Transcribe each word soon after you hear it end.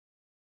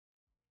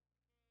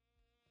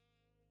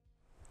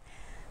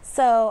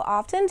So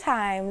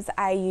oftentimes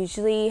I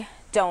usually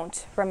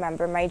don't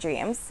remember my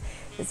dreams.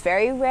 It's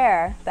very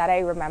rare that I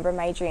remember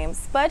my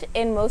dreams, but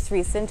in most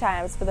recent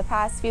times, for the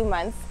past few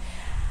months,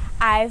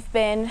 I've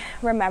been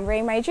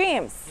remembering my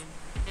dreams.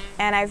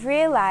 And I've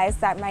realized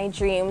that my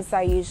dreams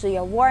are usually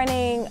a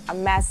warning, a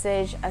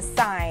message, a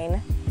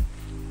sign,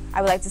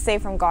 I would like to say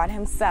from God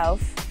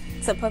himself,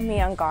 to put me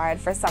on guard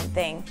for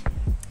something.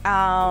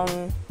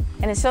 And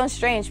it's so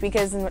strange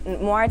because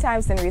more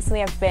times than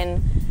recently I've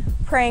been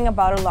praying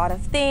about a lot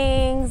of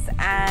things,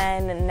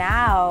 and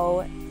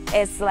now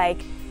it's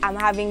like I'm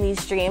having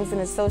these dreams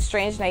and it's so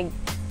strange and I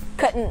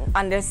couldn't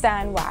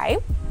understand why.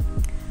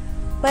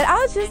 But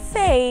I'll just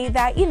say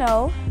that, you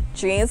know,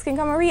 dreams can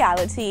come a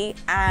reality,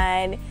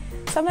 and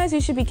sometimes you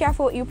should be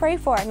careful what you pray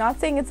for. Not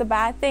saying it's a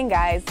bad thing,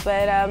 guys,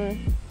 but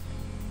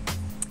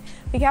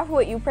be careful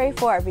what you pray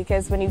for,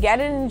 because when you get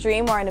it in a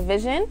dream or in a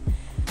vision,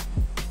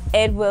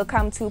 it will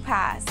come to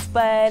pass.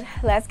 But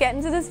let's get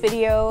into this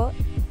video,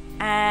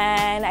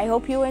 and I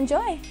hope you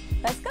enjoy.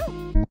 Let's go.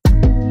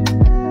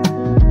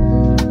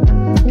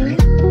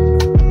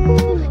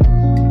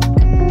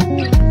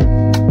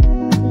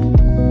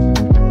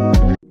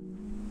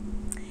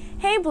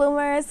 Hey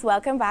bloomers,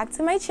 welcome back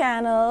to my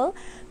channel.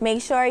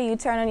 Make sure you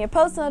turn on your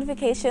post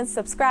notifications,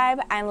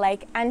 subscribe, and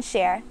like and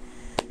share.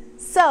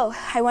 So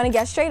I want to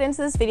get straight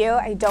into this video.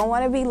 I don't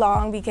want to be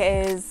long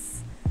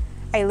because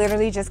I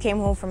literally just came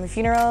home from a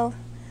funeral.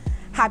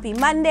 Happy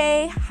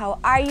Monday. How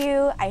are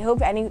you? I hope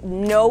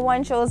no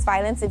one chose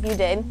violence. If you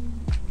did,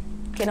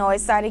 you can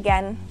always start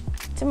again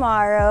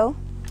tomorrow.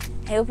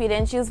 I hope you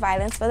didn't choose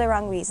violence for the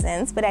wrong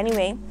reasons. But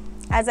anyway,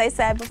 as I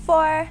said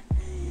before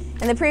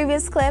in the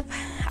previous clip,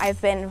 I've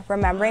been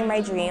remembering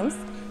my dreams,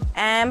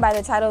 and by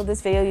the title of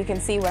this video you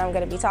can see what I'm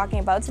going to be talking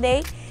about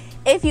today.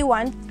 If you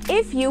want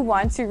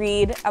to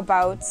read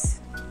about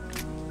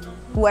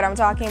what I'm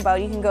talking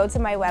about, you can go to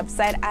my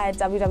website at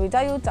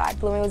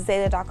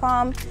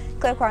www.bloomingwithazalea.com,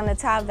 click on the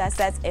tab that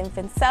says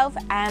Infant Self,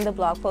 and the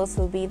blog post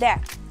will be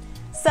there.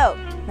 So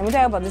let me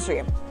tell you about this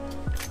dream.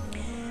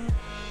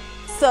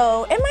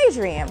 So in my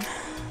dream,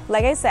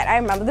 like I said, I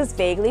remember this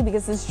vaguely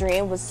because this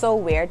dream was so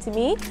weird to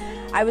me.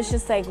 I was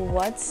just like,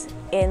 what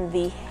in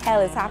the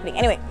hell is happening?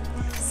 Anyway,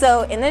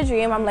 so in the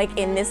dream, I'm like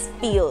in this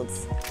field.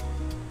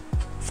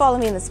 Follow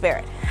me in the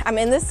spirit. I'm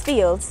in this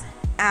field,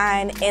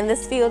 and in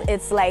this field,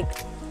 it's like,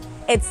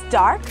 it's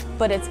dark,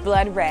 but it's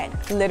blood red,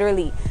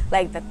 literally.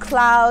 Like the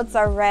clouds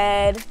are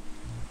red.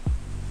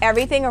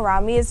 Everything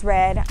around me is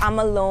red. I'm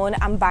alone,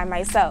 I'm by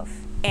myself,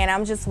 and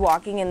I'm just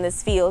walking in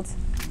this field.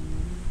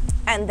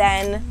 And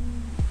then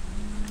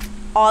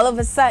all of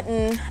a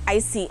sudden, I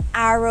see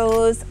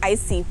arrows, I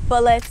see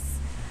bullets.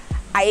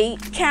 I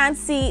can't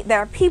see,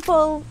 there are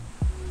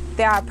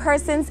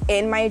persons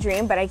in my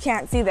dream, but I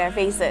can't see their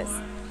faces.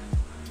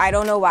 I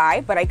don't know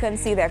why, but I couldn't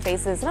see their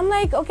faces. And I'm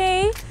like,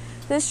 okay,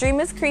 this dream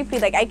is creepy.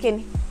 Like I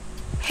can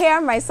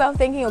hear myself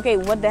thinking, okay,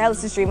 what the hell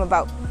is this dream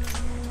about?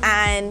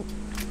 And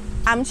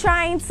I'm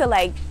trying to,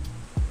 like,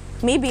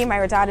 me being my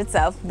retarded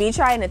self, me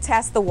trying to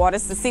test the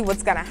waters to see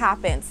what's gonna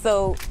happen.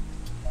 So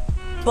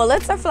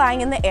bullets are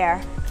flying in the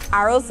air,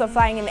 arrows are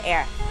flying in the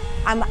air.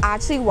 I'm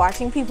actually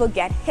watching people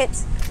get hit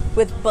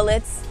with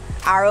bullets,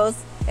 arrows,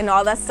 and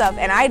all that stuff.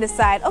 And I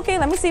decide, okay,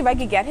 let me see if I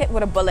could get hit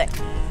with a bullet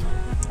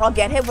or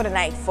get hit with a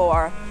knife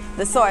or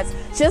the swords.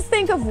 Just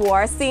think of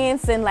war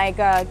scenes in like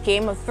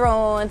Game of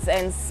Thrones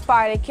and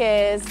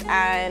Spartacus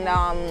and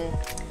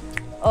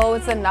oh,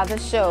 it's another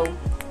show.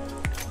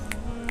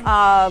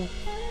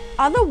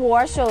 Other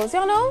war shows,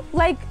 you know,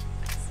 like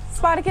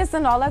Spartacus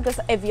and all that. Because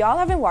if y'all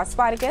haven't watched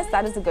Spartacus,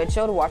 that is a good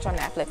show to watch on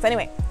Netflix.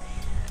 Anyway,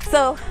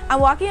 so I'm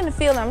walking in the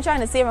field and I'm trying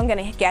to see if I'm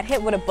gonna get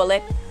hit with a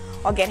bullet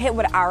or get hit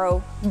with an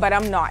arrow, but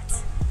I'm not.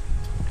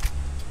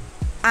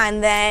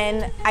 And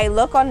then I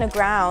look on the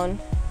ground,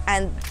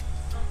 and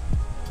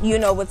you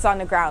know what's on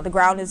the ground. The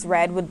ground is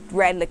red with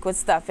red liquid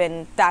stuff,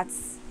 and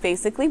that's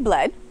basically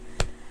blood.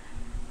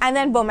 And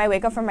then boom, I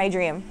wake up from my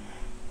dream.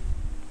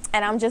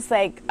 And I'm just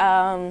like,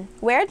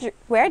 where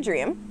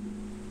dream?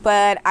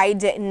 But I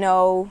didn't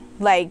know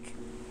like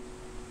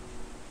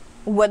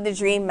what the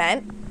dream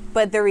meant.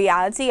 But the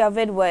reality of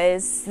it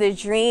was, the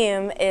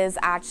dream is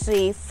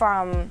actually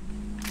from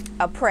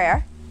a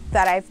prayer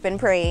that I've been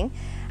praying.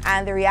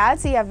 And the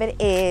reality of it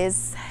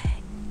is,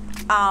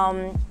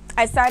 I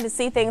started to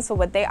see things for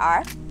what they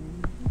are.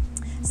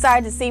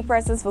 Started to see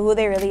persons for who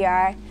they really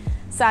are.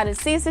 Started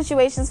to see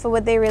situations for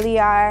what they really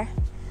are.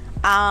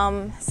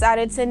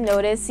 Started to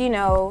notice, you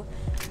know,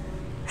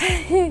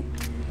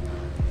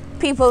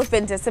 people have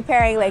been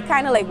disappearing, like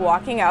kind of like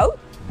walking out.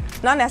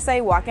 Not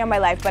necessarily walking out my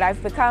life, but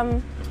I've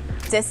become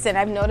distant.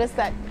 I've noticed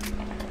that,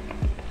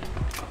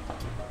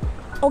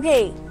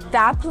 okay,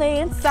 that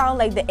plane sound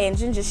like the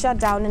engine just shut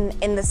down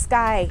in the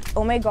sky.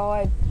 Oh my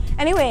God.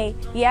 Anyway,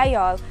 yeah,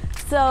 y'all.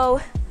 So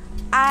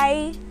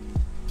I'm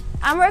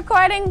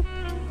recording.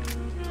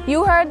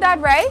 You heard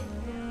that, right?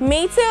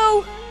 Me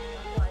too.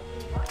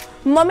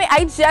 Mommy,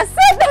 I just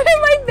said that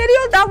in my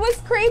video. That was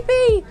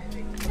creepy.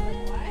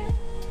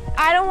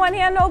 I don't want to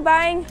hear no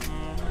bang.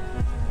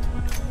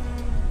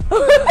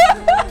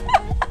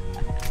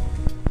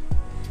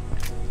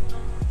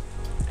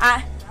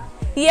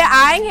 Yeah,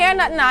 I ain't hear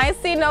nothing. I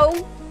ain't see no.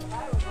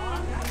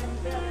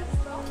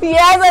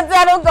 Yes,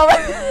 I don't go.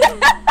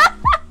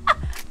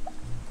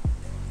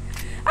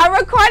 I'm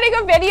recording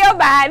a video,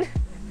 man.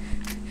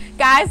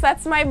 Guys,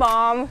 that's my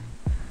mom.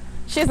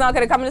 She's not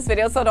gonna come in this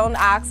video, so don't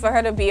ask for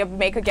her to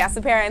make a guest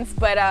appearance.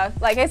 But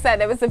like I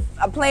said, there was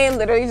a plane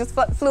literally just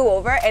flew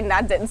over, and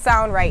that didn't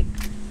sound right.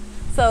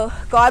 So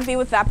God be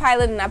with that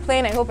pilot and that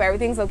plane. I hope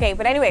everything's okay.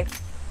 But anyway,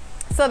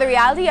 so the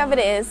reality of it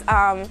is,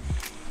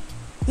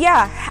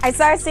 yeah, I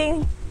started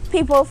seeing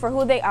people for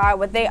who they are,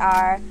 what they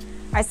are.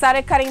 I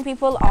started cutting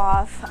people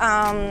off.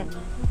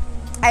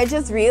 I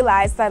just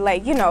realized that,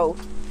 like, you know,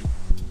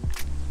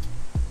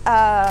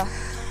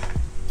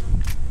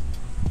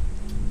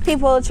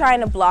 people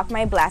trying to block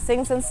my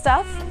blessings and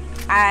stuff.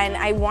 And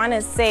I want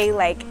to say,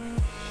 like,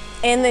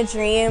 in the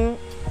dream,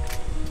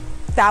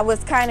 that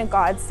was kind of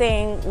God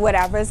saying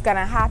whatever's going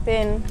to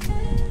happen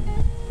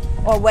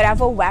or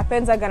whatever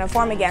weapons are going to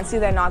form against you,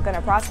 they're not going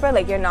to prosper.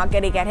 Like, you're not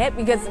going to get hit.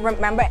 Because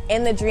remember,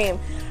 in the dream,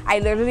 I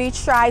literally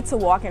tried to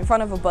walk in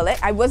front of a bullet.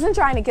 I wasn't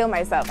trying to kill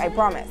myself, I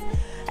promise.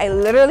 I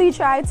literally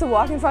tried to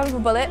walk in front of a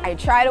bullet. I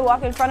tried to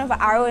walk in front of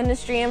an arrow in the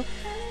stream,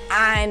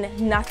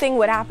 and nothing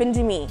would happen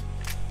to me.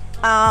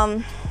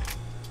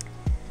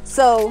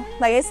 So,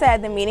 like I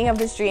said, the meaning of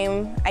this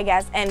dream, I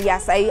guess, and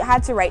yes, I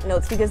had to write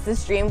notes because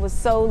this dream was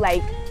so,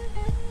 like,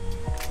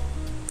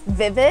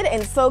 vivid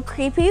and so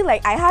creepy.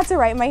 Like, I had to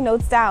write my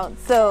notes down.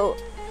 So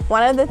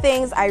one of the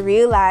things I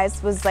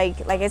realized was,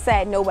 like I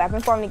said, no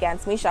weapon formed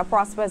against me shall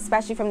prosper,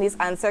 especially from these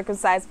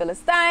uncircumcised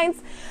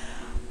Philistines,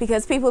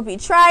 because people be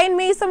trying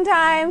me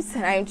sometimes,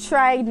 and I'm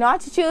trying not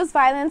to choose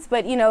violence,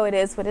 but you know, it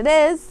is what it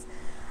is.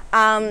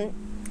 And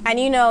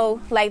you know,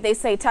 like they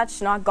say,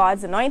 touch not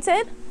God's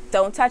anointed.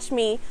 Don't touch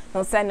me.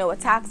 Don't send no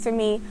attacks for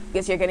me,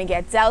 because you're gonna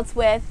get dealt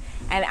with.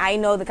 And I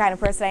know the kind of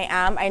person I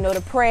am. I know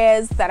the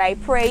prayers that I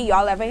pray.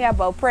 Y'all ever hear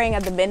about praying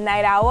at the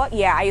midnight hour?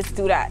 Yeah, I used to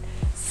do that.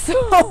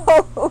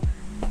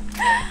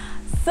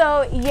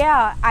 So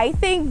yeah, I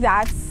think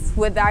that's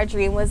what our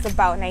dream was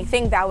about. And I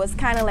think that was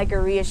kind of like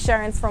a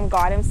reassurance from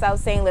God himself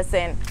saying,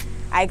 listen,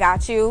 I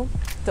got you.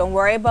 Don't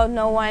worry about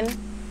no one.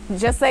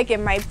 Just like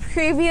in my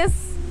previous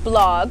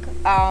blog,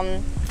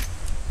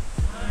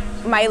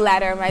 my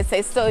letter might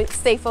say,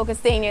 stay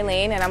focused, stay in your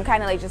lane. And I'm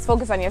kind of like, just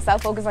focus on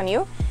yourself, focus on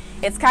you.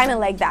 It's kind of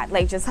like that.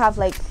 Like, just have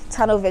like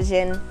tunnel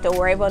vision. Don't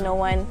worry about no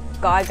one.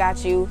 God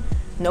got you.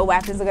 No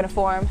weapons are going to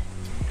form.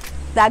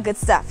 That good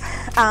stuff.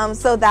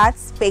 So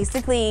that's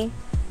basically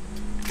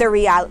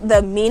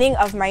the meaning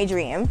of my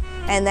dream.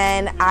 And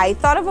then I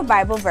thought of a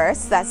Bible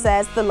verse that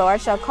says, the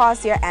Lord shall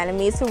cause your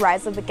enemies who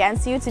rise up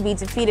against you to be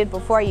defeated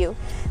before you.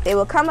 They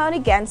will come out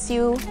against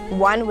you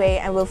one way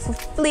and will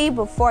flee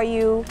before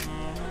you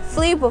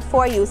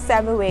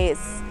 7 ways.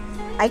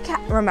 I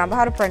can't remember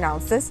how to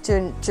pronounce this.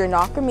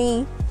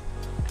 Deuteronomy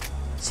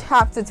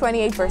chapter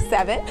 28 verse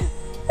 7.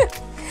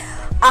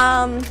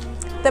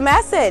 The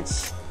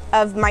message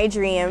of my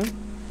dream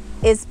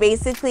is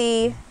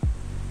basically,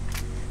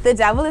 the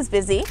devil is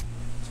busy,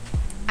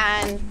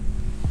 and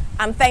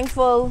I'm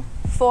thankful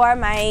for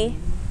my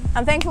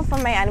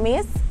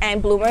enemies.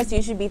 And bloomers,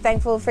 you should be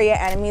thankful for your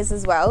enemies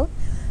as well,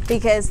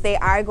 because they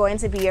are going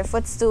to be your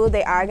footstool.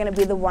 They are going to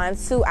be the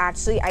ones who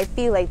actually, I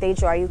feel like, they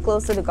draw you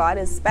closer to God,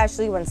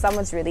 especially when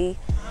someone's really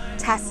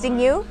testing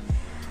you.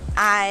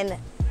 And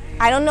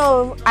I don't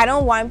know, I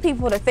don't want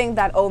people to think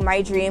that, oh,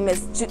 my dream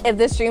is, if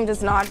this dream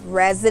does not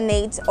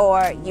resonate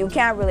or you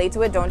can't relate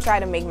to it, don't try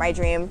to make my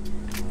dream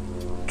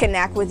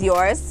connect with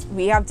yours.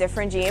 We have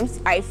different dreams.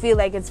 I feel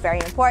like it's very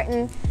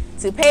important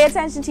to pay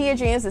attention to your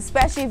dreams,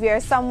 especially if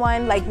you're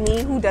someone like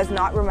me who does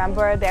not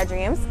remember their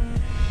dreams.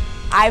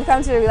 I've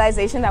come to the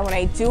realization that when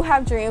I do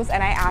have dreams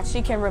and I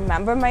actually can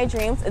remember my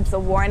dreams, it's a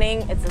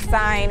warning, it's a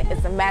sign,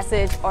 it's a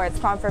message, or it's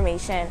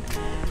confirmation.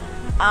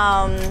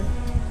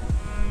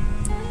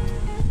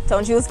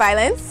 Don't choose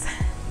violence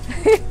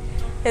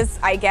is,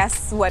 I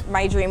guess, what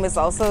my dream is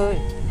also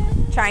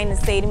trying to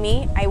say to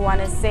me. I want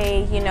to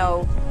say, you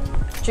know,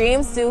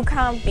 dreams do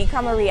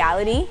become a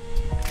reality.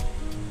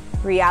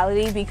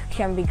 Reality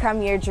can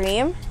become your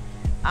dream.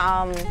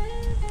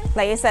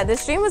 Like I said,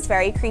 this dream was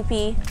very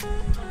creepy.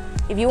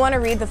 If you want to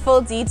read the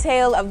full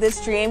detail of this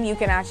dream, you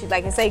can actually,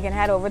 like I said, you can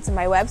head over to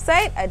my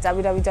website at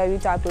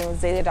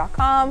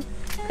www.bloomingwithazalea.com.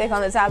 Click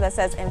on the tab that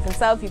says Infant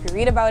Self. You can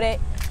read about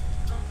it.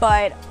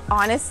 But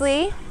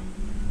honestly,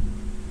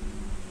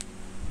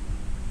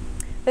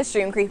 this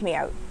dream creeped me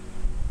out.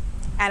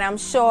 And I'm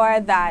sure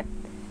that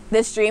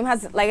this dream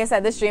has, like I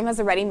said, this dream has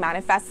already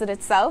manifested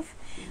itself,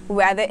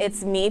 whether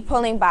it's me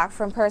pulling back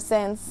from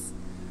persons.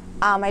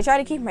 I try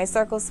to keep my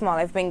circle small.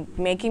 I've been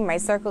making my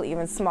circle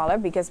even smaller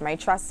because my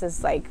trust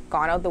is like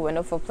gone out the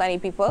window for plenty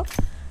of people.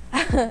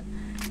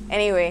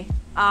 Anyway,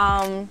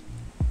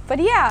 but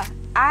yeah,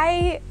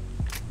 I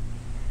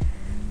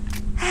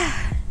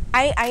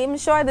am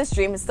sure this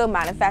dream is still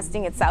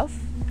manifesting itself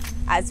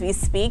as we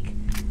speak.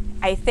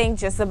 I think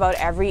just about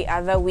every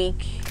other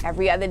week,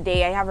 every other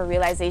day, I have a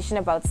realization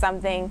about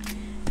something.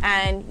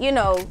 And, you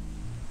know,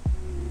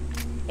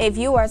 if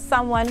you are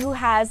someone who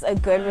has a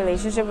good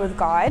relationship with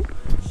God,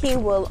 He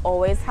will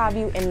always have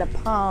you in the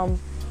palm,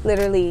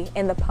 literally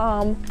in the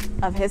palm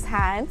of his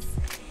hands.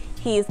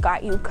 He's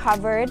got you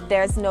covered.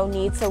 There's no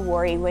need to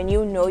worry. When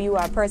you know you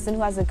are a person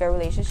who has a good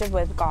relationship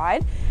with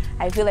God,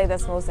 I feel like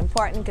that's most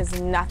important,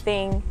 because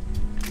nothing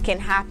can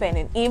happen.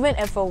 And even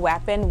if a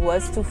weapon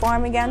was to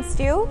form against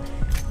you,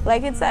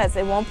 like it says,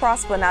 it won't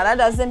prosper. Now, that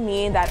doesn't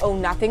mean that, oh,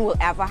 nothing will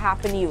ever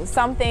happen to you.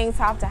 Some things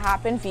have to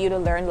happen for you to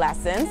learn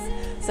lessons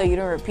so you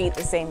don't repeat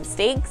the same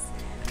mistakes.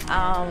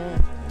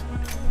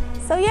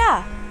 So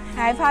yeah,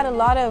 I've had a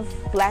lot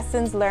of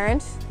lessons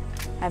learned.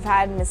 I've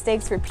had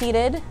mistakes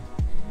repeated,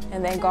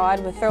 and then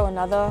God would throw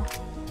another,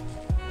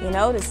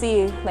 to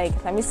see,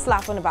 like, let me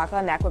slap on the back of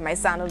her neck with my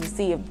sandal to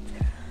see if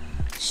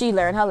she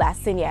learned her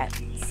lesson yet.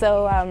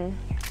 So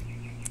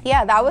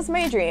yeah, that was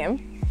my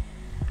dream.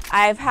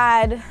 I've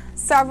had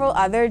several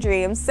other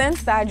dreams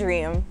since that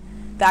dream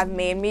that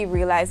made me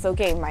realize,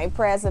 okay, my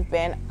prayers have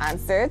been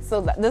answered.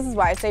 So this is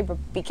why I say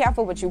be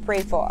careful what you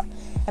pray for,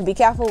 and be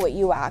careful what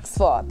you ask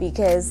for,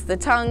 because the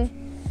tongue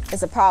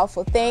is a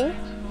powerful thing.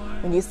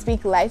 When you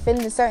speak life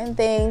into certain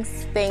things,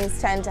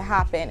 things tend to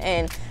happen.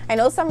 And I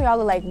know some of y'all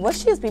are like, what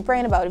should you be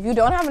praying about? If you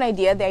don't have an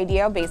idea, the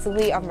idea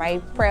basically of my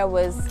prayer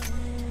was,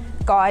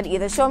 God,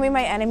 either show me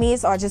my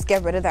enemies or just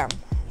get rid of them.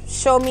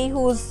 Show me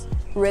who's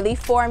really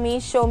for me.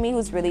 Show me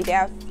who's really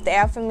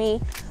there for me.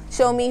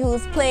 Show me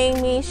who's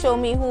playing me. Show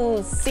me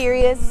who's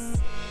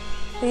serious.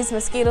 These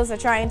mosquitoes are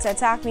trying to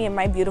attack me in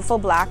my beautiful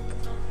black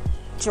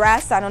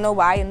dress. I don't know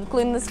why,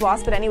 including this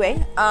wasp, but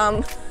anyway.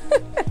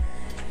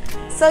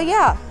 So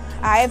yeah,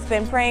 I've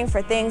been praying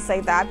for things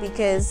like that,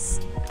 because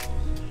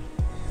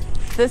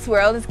this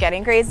world is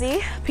getting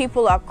crazy.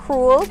 People are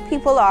cruel.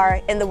 People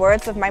are, in the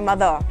words of my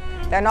mother,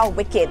 they're not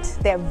wicked,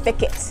 they're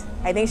wicked.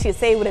 I think she'd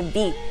say it with a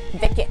V,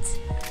 wicked.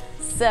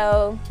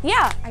 So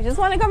yeah, I just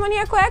want to come on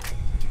here quick,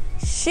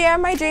 share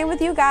my dream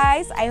with you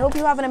guys. I hope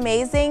you have an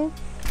amazing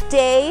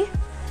day.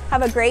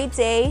 Have a great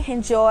day.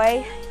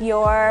 Enjoy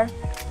the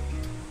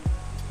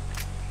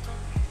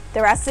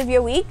rest of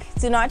your week.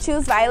 Do not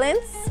choose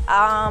violence.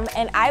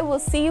 And I will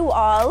see you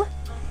all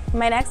in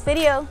my next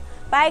video.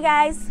 Bye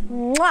guys.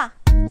 Mwah.